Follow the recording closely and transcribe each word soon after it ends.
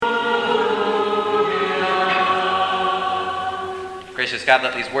Gracious God,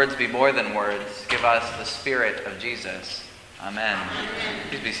 let these words be more than words. Give us the Spirit of Jesus. Amen.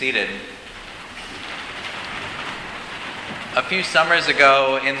 Please be seated. A few summers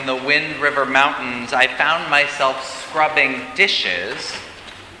ago in the Wind River Mountains, I found myself scrubbing dishes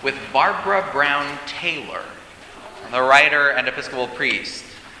with Barbara Brown Taylor, the writer and Episcopal priest.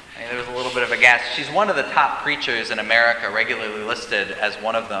 There was a little bit of a gasp. She's one of the top preachers in America, regularly listed as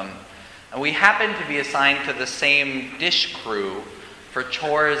one of them. And we happened to be assigned to the same dish crew for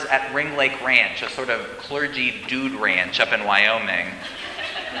chores at Ring Lake Ranch, a sort of clergy dude ranch up in Wyoming.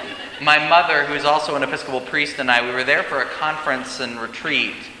 My mother, who's also an Episcopal priest, and I, we were there for a conference and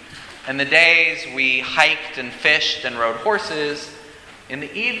retreat. In the days, we hiked and fished and rode horses. In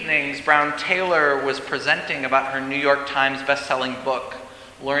the evenings, Brown Taylor was presenting about her New York Times best-selling book,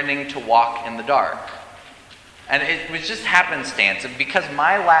 Learning to Walk in the Dark. And it was just happenstance. Because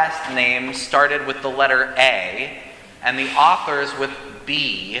my last name started with the letter A, and the authors with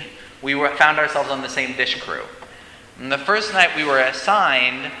B, we found ourselves on the same dish crew. And the first night we were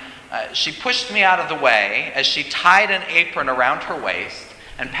assigned, she pushed me out of the way as she tied an apron around her waist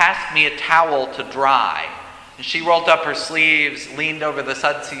and passed me a towel to dry. And she rolled up her sleeves, leaned over the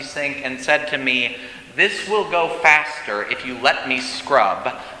sudsy sink, and said to me, "This will go faster if you let me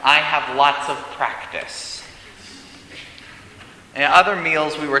scrub. I have lots of practice." In other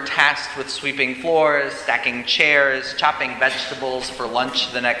meals, we were tasked with sweeping floors, stacking chairs, chopping vegetables for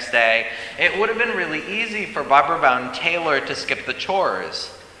lunch the next day. It would have been really easy for Barbara Brown Taylor to skip the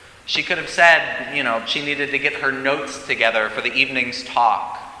chores. She could have said, she needed to get her notes together for the evening's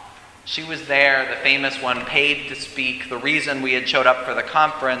talk. She was there, the famous one, paid to speak, the reason we had showed up for the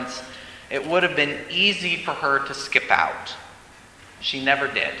conference. It would have been easy for her to skip out. She never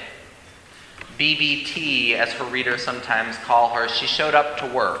did. BBT, as her readers sometimes call her, she showed up to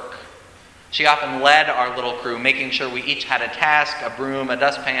work. She often led our little crew, making sure we each had a task, a broom, a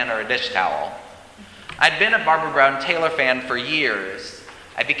dustpan, or a dish towel. I'd been a Barbara Brown Taylor fan for years.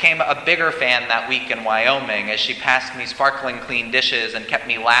 I became a bigger fan that week in Wyoming as she passed me sparkling clean dishes and kept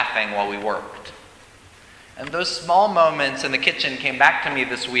me laughing while we worked. And those small moments in the kitchen came back to me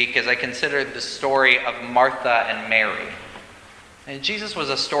this week as I considered the story of Martha and Mary. And Jesus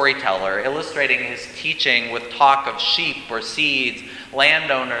was a storyteller, illustrating his teaching with talk of sheep or seeds,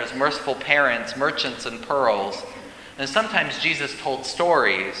 landowners, merciful parents, merchants, and pearls. And sometimes Jesus told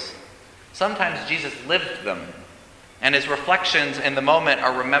stories. Sometimes Jesus lived them. And his reflections in the moment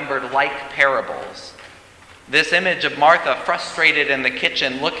are remembered like parables. This image of Martha frustrated in the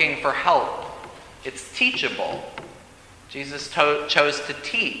kitchen looking for help. It's teachable. Jesus chose to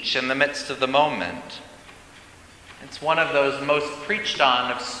teach in the midst of the moment. It's one of those most preached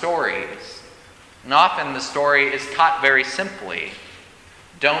on of stories. And often the story is taught very simply.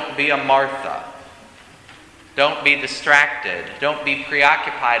 Don't be a Martha. Don't be distracted. Don't be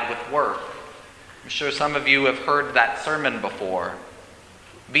preoccupied with work. I'm sure some of you have heard that sermon before.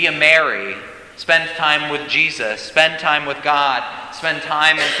 Be a Mary. Spend time with Jesus. Spend time with God. Spend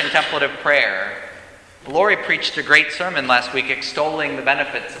time in contemplative prayer. Lori preached a great sermon last week extolling the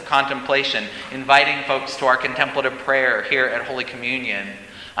benefits of contemplation, inviting folks to our contemplative prayer here at Holy Communion.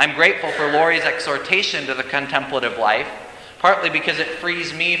 I'm grateful for Lori's exhortation to the contemplative life, partly because it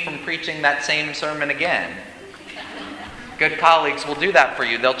frees me from preaching that same sermon again. Good colleagues will do that for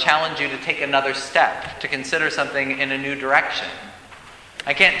you. They'll challenge you to take another step, to consider something in a new direction.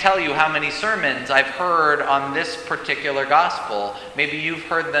 I can't tell you how many sermons I've heard on this particular gospel. Maybe you've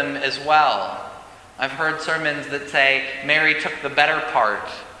heard them as well. I've heard sermons that say, Mary took the better part,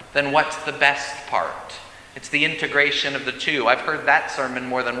 then what's the best part? It's the integration of the two. I've heard that sermon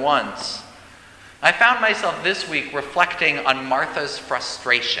more than once. I found myself this week reflecting on Martha's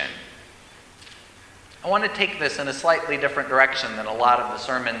frustration. I want to take this in a slightly different direction than a lot of the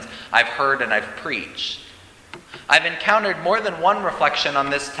sermons I've heard and I've preached. I've encountered more than one reflection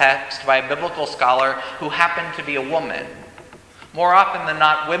on this text by a biblical scholar who happened to be a woman. More often than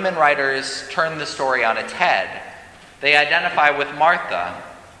not, women writers turn the story on its head. They identify with Martha.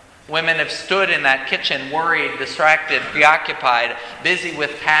 Women have stood in that kitchen, worried, distracted, preoccupied, busy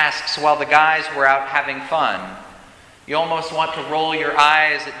with tasks while the guys were out having fun. You almost want to roll your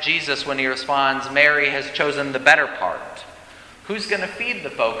eyes at Jesus when he responds, Mary has chosen the better part. Who's going to feed the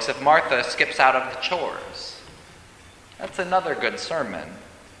folks if Martha skips out of the chores? That's another good sermon.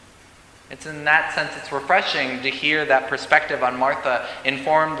 It's in that sense, it's refreshing to hear that perspective on Martha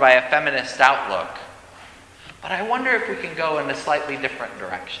informed by a feminist outlook. But I wonder if we can go in a slightly different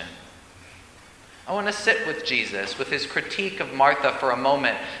direction. I want to sit with Jesus, with his critique of Martha for a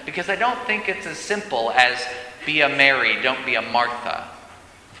moment, because I don't think it's as simple as be a Mary, don't be a Martha.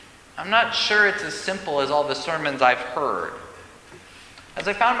 I'm not sure it's as simple as all the sermons I've heard. As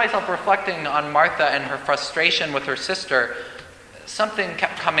I found myself reflecting on Martha and her frustration with her sister, something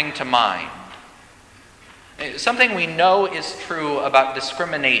kept coming to mind. Something we know is true about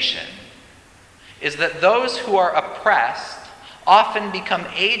discrimination is that those who are oppressed often become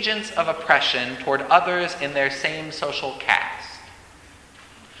agents of oppression toward others in their same social caste.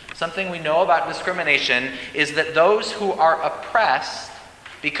 Something we know about discrimination is that those who are oppressed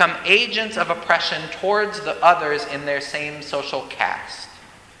become agents of oppression towards the others in their same social caste.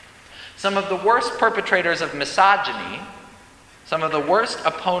 Some of the worst perpetrators of misogyny, some of the worst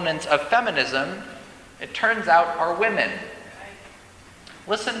opponents of feminism, it turns out, are women.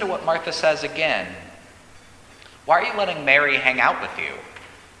 Listen to what Martha says again. Why are you letting Mary hang out with you?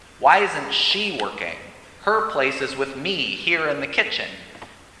 Why isn't she working? Her place is with me here in the kitchen.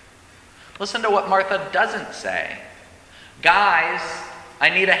 Listen to what Martha doesn't say. Guys, I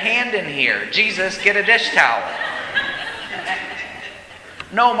need a hand in here. Jesus, get a dish towel.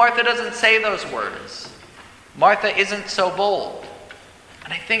 No, Martha doesn't say those words. Martha isn't so bold.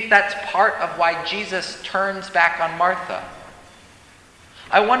 And I think that's part of why Jesus turns back on Martha.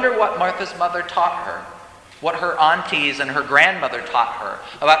 I wonder what Martha's mother taught her, what her aunties and her grandmother taught her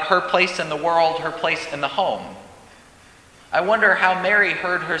about her place in the world, her place in the home. I wonder how Mary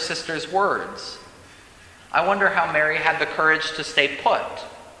heard her sister's words. I wonder how Mary had the courage to stay put.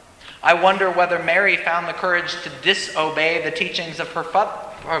 I wonder whether Mary found the courage to disobey the teachings of her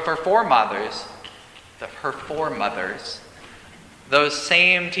foremothers, those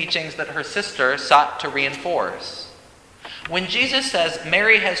same teachings that her sister sought to reinforce. When Jesus says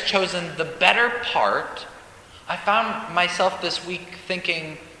Mary has chosen the better part, I found myself this week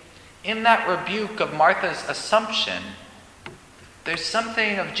thinking, in that rebuke of Martha's assumption, there's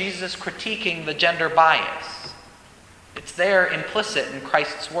something of Jesus critiquing the gender bias. It's there implicit in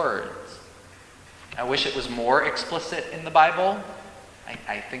Christ's words. I wish it was more explicit in the Bible.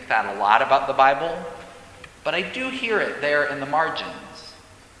 I think that a lot about the Bible. But I do hear it there in the margins.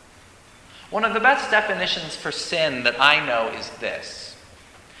 One of the best definitions for sin that I know is this.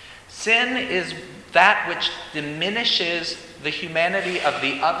 Sin is that which diminishes the humanity of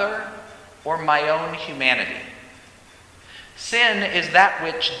the other or my own humanity. Sin is that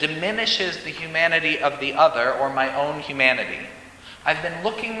which diminishes the humanity of the other or my own humanity. I've been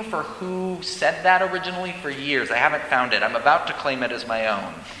looking for who said that originally for years. I haven't found it. I'm about to claim it as my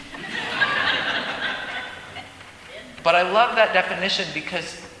own. But I love that definition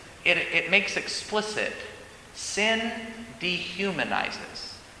because it makes explicit. Sin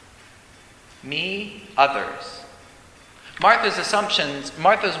dehumanizes. Me, others. Martha's assumptions,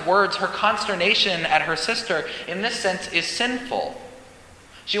 Martha's words, her consternation at her sister, in this sense, is sinful.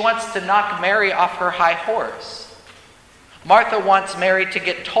 She wants to knock Mary off her high horse. Martha wants Mary to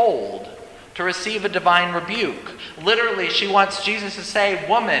get told, to receive a divine rebuke. Literally, she wants Jesus to say,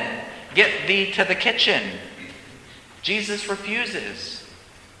 "Woman, get thee to the kitchen." Jesus refuses.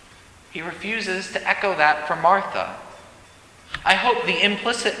 He refuses to echo that from Martha. I hope the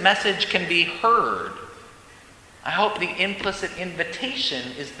implicit message can be heard. I hope the implicit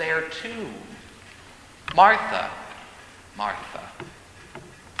invitation is there too. Martha, Martha,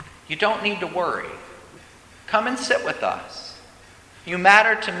 you don't need to worry. Come and sit with us. You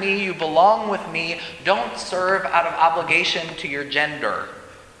matter to me. You belong with me. Don't serve out of obligation to your gender.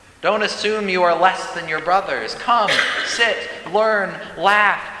 Don't assume you are less than your brothers. Come, sit, learn,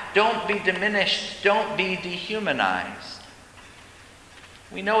 laugh. Don't be diminished. Don't be dehumanized.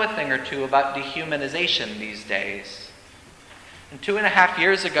 We know a thing or two about dehumanization these days. And 2.5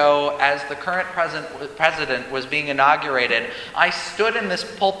 years ago, as the current president was being inaugurated, I stood in this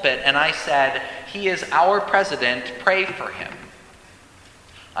pulpit and I said, "He is our president, pray for him."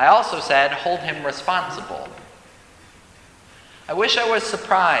 I also said, "Hold him responsible." I wish I was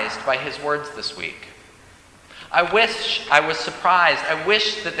surprised by his words this week. I wish I was surprised. I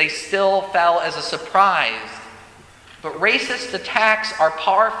wish that they still fell as a surprise. But racist attacks are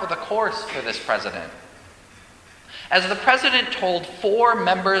par for the course for this president. As the president told 4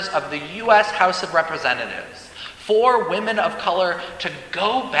 members of the U.S. House of Representatives, 4 women of color, to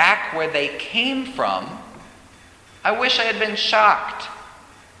go back where they came from, I wish I had been shocked.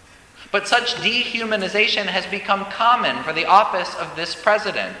 But such dehumanization has become common for the office of this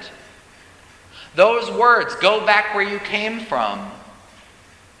president. Those words, "go back where you came from,"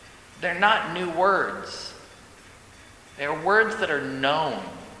 they're not new words. They are words that are known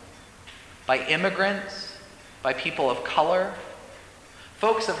by immigrants, by people of color.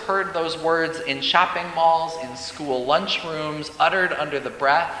 Folks have heard those words in shopping malls, in school lunchrooms, uttered under the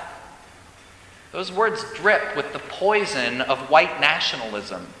breath. Those words drip with the poison of white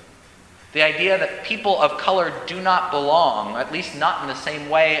nationalism. The idea that people of color do not belong, at least not in the same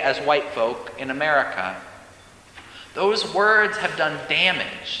way as white folk in America. Those words have done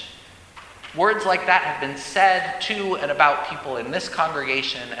damage. Words like that have been said to and about people in this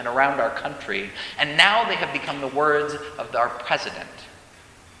congregation and around our country, and now they have become the words of our president.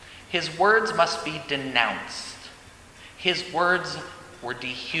 His words must be denounced. His words were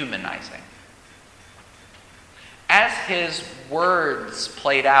dehumanizing. As his words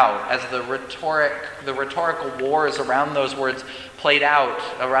played out, as the rhetorical wars around those words played out,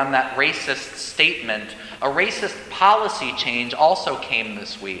 around that racist statement, a racist policy change also came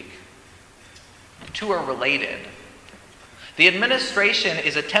this week. The two are related. The administration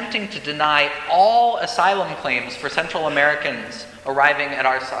is attempting to deny all asylum claims for Central Americans arriving at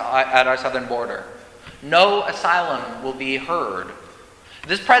our southern border. No asylum will be heard.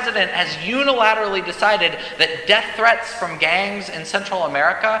 This president has unilaterally decided that death threats from gangs in Central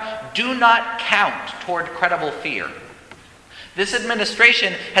America do not count toward credible fear. This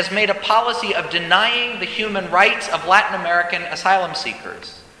administration has made a policy of denying the human rights of Latin American asylum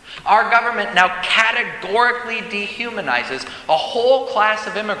seekers. Our government now categorically dehumanizes a whole class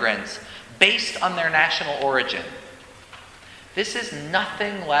of immigrants based on their national origin. This is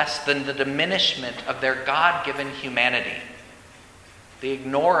nothing less than the diminishment of their God-given humanity, the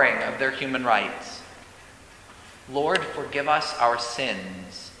ignoring of their human rights. Lord, forgive us our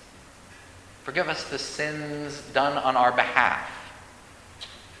sins. Forgive us the sins done on our behalf.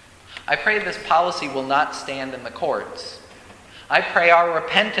 I pray this policy will not stand in the courts. I pray our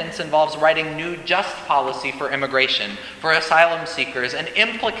repentance involves writing new just policy for immigration, for asylum seekers, and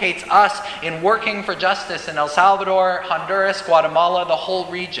implicates us in working for justice in El Salvador, Honduras, Guatemala, the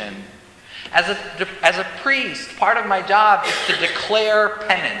whole region. As a priest, part of my job is to declare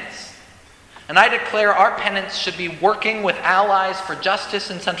penance. And I declare our penance should be working with allies for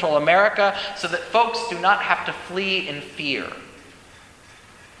justice in Central America so that folks do not have to flee in fear.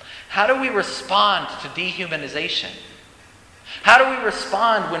 How do we respond to dehumanization? How do we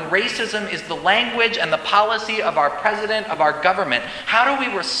respond when racism is the language and the policy of our president, of our government? How do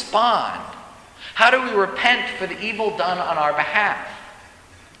we respond? How do we repent for the evil done on our behalf?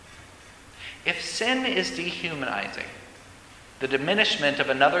 If sin is dehumanizing, the diminishment of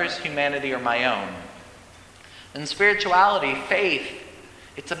another's humanity or my own, then spirituality, faith,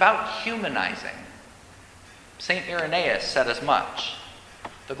 it's about humanizing. St. Irenaeus said as much.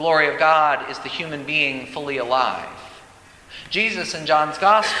 The glory of God is the human being fully alive. Jesus in John's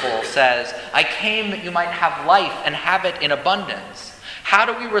Gospel says, I came that you might have life and have it in abundance. How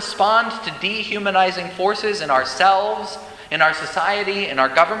do we respond to dehumanizing forces in ourselves, in our society, in our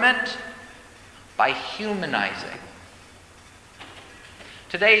government? By humanizing.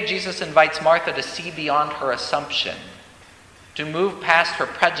 Today, Jesus invites Martha to see beyond her assumption, to move past her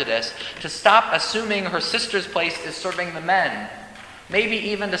prejudice, to stop assuming her sister's place is serving the men, maybe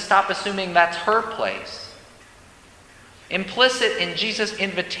even to stop assuming that's her place. Implicit in Jesus'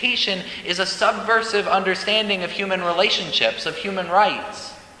 invitation is a subversive understanding of human relationships, of human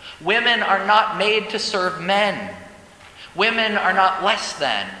rights. Women are not made to serve men. Women are not less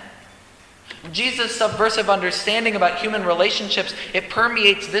than. Jesus' subversive understanding about human relationships, it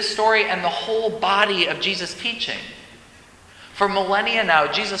permeates this story and the whole body of Jesus' teaching. For millennia now,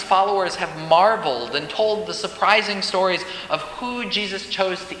 Jesus' followers have marveled and told the surprising stories of who Jesus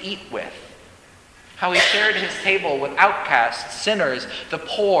chose to eat with. How he shared his table with outcasts, sinners, the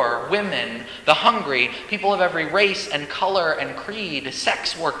poor, women, the hungry, people of every race and color and creed,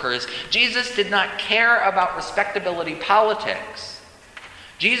 sex workers. Jesus did not care about respectability politics.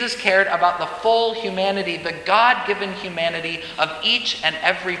 Jesus cared about the full humanity, the God-given humanity of each and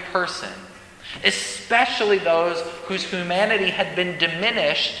every person, especially those whose humanity had been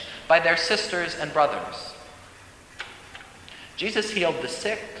diminished by their sisters and brothers. Jesus healed the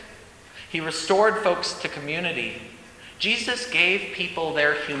sick. He restored folks to community. Jesus gave people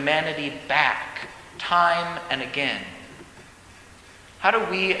their humanity back, time and again. How do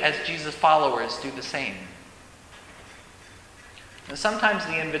we, as Jesus followers, do the same? Now, sometimes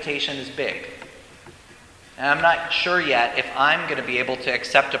the invitation is big. And I'm not sure yet if I'm going to be able to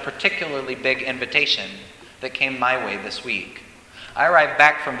accept a particularly big invitation that came my way this week. I arrived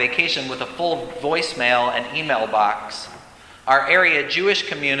back from vacation with a full voicemail and email box. Our area Jewish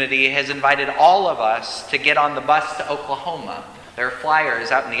community has invited all of us to get on the bus to Oklahoma. There are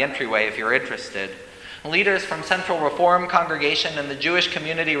flyers out in the entryway if you're interested. Leaders from Central Reform Congregation and the Jewish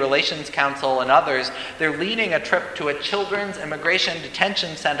Community Relations Council and others, they're leading a trip to a children's immigration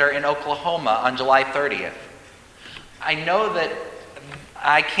detention center in Oklahoma on July 30th. I know that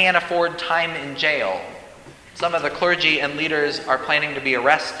I can't afford time in jail. Some of the clergy and leaders are planning to be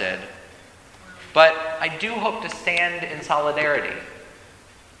arrested. But I do hope to stand in solidarity.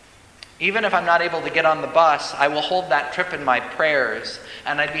 Even if I'm not able to get on the bus, I will hold that trip in my prayers,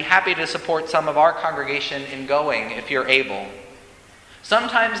 and I'd be happy to support some of our congregation in going if you're able.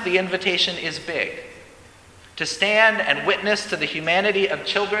 Sometimes the invitation is big, to stand and witness to the humanity of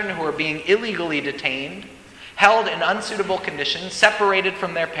children who are being illegally detained, held in unsuitable conditions, separated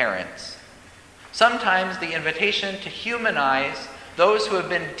from their parents. Sometimes the invitation to humanize those who have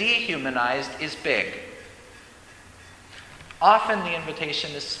been dehumanized is big. Often the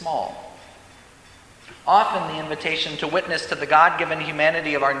invitation is small. Often the invitation to witness to the God-given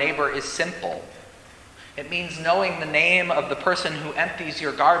humanity of our neighbor is simple. It means knowing the name of the person who empties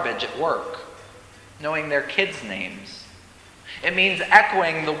your garbage at work, knowing their kids' names. It means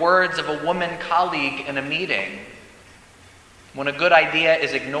echoing the words of a woman colleague in a meeting when a good idea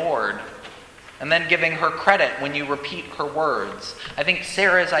is ignored, and then giving her credit when you repeat her words. I think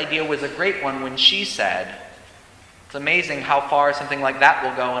Sarah's idea was a great one when she said, "It's amazing how far something like that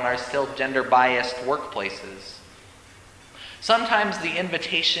will go in our still gender-biased workplaces." Sometimes the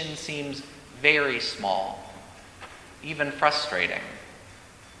invitation seems very small, even frustrating.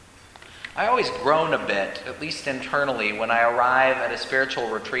 I always groan a bit, at least internally, when I arrive at a spiritual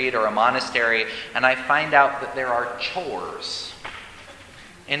retreat or a monastery and I find out that there are chores.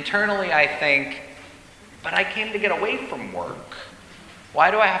 Internally I think, but I came to get away from work.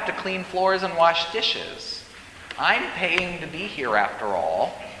 Why do I have to clean floors and wash dishes? I'm paying to be here after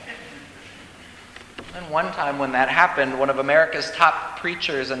all. And one time when that happened, one of America's top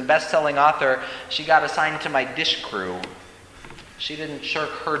preachers and best-selling author, she got assigned to my dish crew. She didn't shirk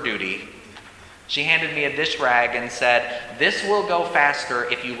her duty. She handed me a dish rag and said, "This will go faster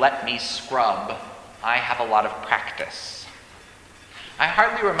if you let me scrub. I have a lot of practice." I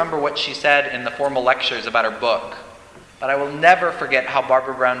hardly remember what she said in the formal lectures about her book, but I will never forget how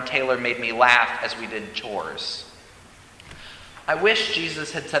Barbara Brown Taylor made me laugh as we did chores. I wish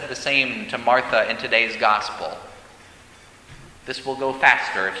Jesus had said the same to Martha in today's gospel. "This will go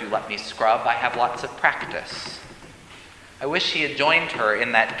faster if you let me scrub. I have lots of practice." I wish he had joined her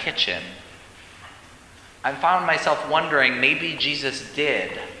in that kitchen. I found myself wondering, maybe Jesus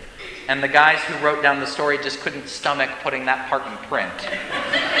did, and the guys who wrote down the story just couldn't stomach putting that part in print.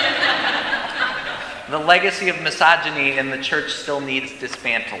 The legacy of misogyny in the church still needs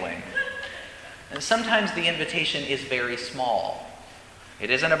dismantling. And sometimes the invitation is very small. It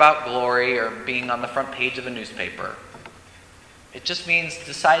isn't about glory or being on the front page of a newspaper. It just means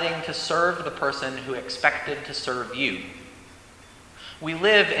deciding to serve the person who expected to serve you. We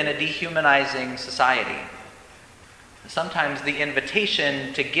live in a dehumanizing society. Sometimes the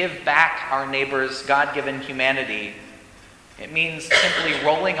invitation to give back our neighbor's God-given humanity, it means simply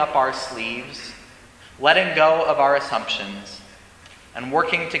rolling up our sleeves, letting go of our assumptions, and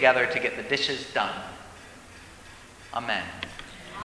working together to get the dishes done. Amen.